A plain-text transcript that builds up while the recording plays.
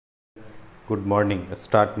Good morning.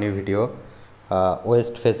 Start new video.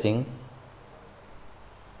 West facing.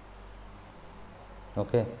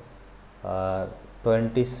 Okay.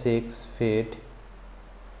 26 feet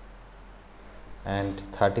and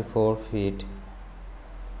 34 feet.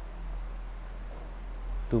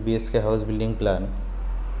 2 BHK house building plan,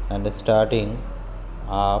 and starting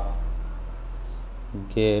up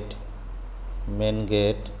gate, main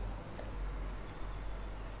gate,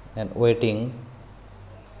 and waiting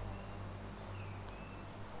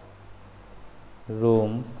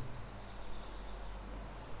room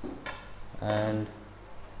and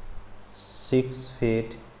 6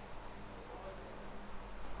 feet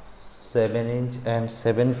 7 inch and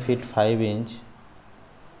 7 feet 5 inch,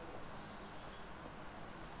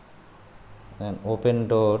 and open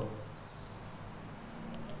door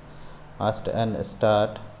and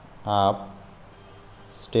start up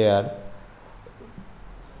stair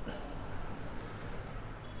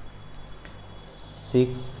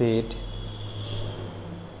 6 feet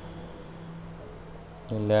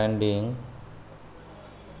landing.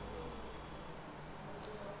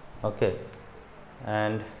 Okay,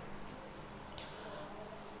 and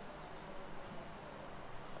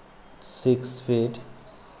 6 feet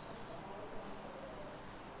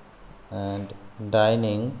and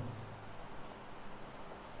dining,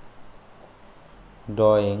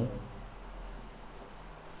 drawing,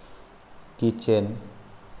 kitchen,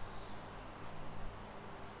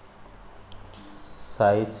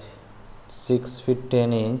 size 6 feet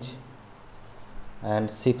 10 inch and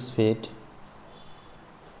 6 feet,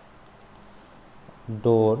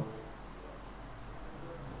 door,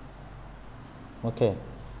 okay,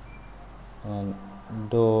 and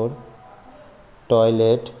door,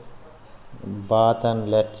 toilet, bath and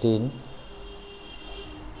latrine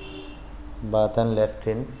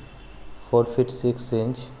 4 feet 6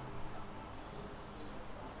 inch,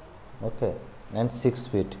 okay, and 6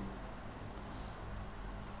 feet,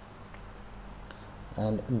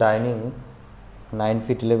 and dining 9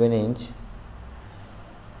 feet 11 inch,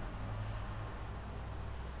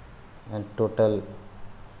 and total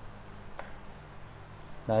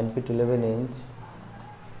 9 feet 11 inch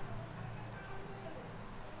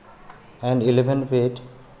and 11 feet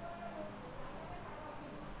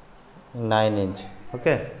 9 inch.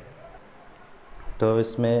 Okay, तो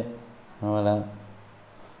इसमें हमारा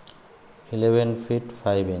 11 feet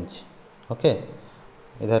 5 inch. Okay,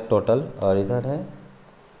 इधर total और इधर है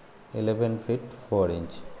 11 feet 4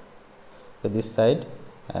 inch. तो this side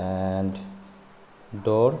and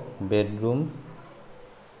door, bedroom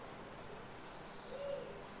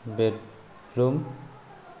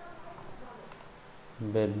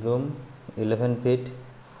 11 feet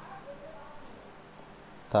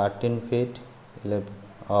 13 feet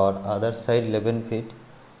 11 और other side 11 feet.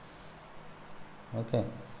 Okay,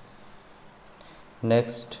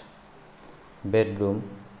 next bedroom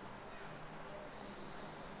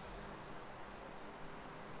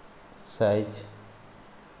size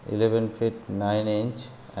 11 feet 9 inch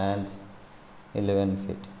and 11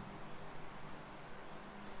 feet.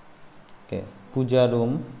 Okay, Puja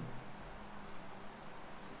room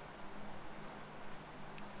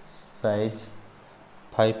size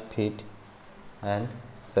 5 feet and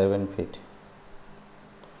 7 feet.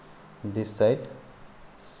 This side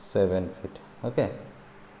 7 feet. Okay,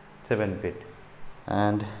 7 feet.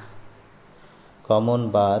 And common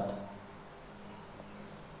bath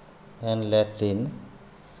and latrine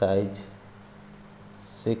size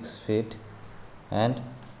 6 feet and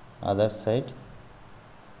other side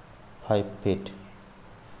 5 feet.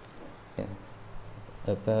 Okay.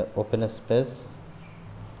 Open space,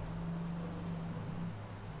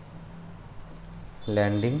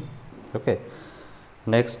 landing. Okay,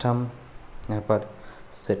 next हम यहाँ पर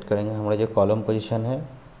set करेंगे हमारा जो column position है.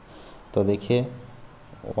 तो देखिए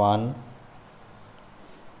 1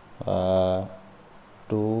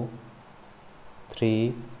 2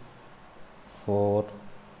 3 4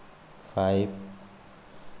 5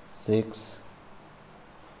 6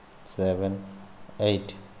 7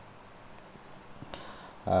 8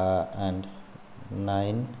 and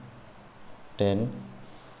 9 10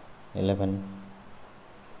 11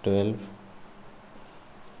 12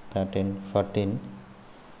 13 14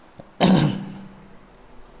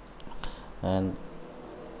 and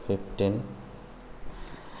 15.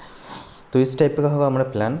 तो इस टाइप का होगा हमारा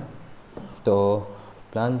प्लान. तो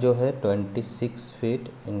प्लान जो है 26 फीट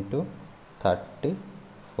इंटू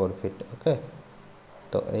 34 फीट. ओके,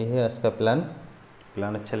 तो यही है इसका प्लान.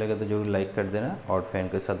 अच्छा लगे तो जरूर लाइक कर देना और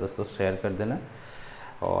फ्रेंड के साथ दोस्तों शेयर कर देना.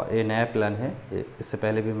 और ये नया प्लान है, इससे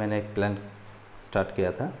पहले भी मैंने एक प्लान स्टार्ट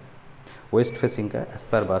किया था वेस्ट फेसिंग का एज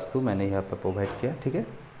पर वास्तु, मैंने यहाँ पर प्रोवाइड किया. ठीक है,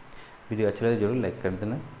 वीडियो अच्छा लगे जरूर लाइक कर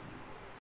देना।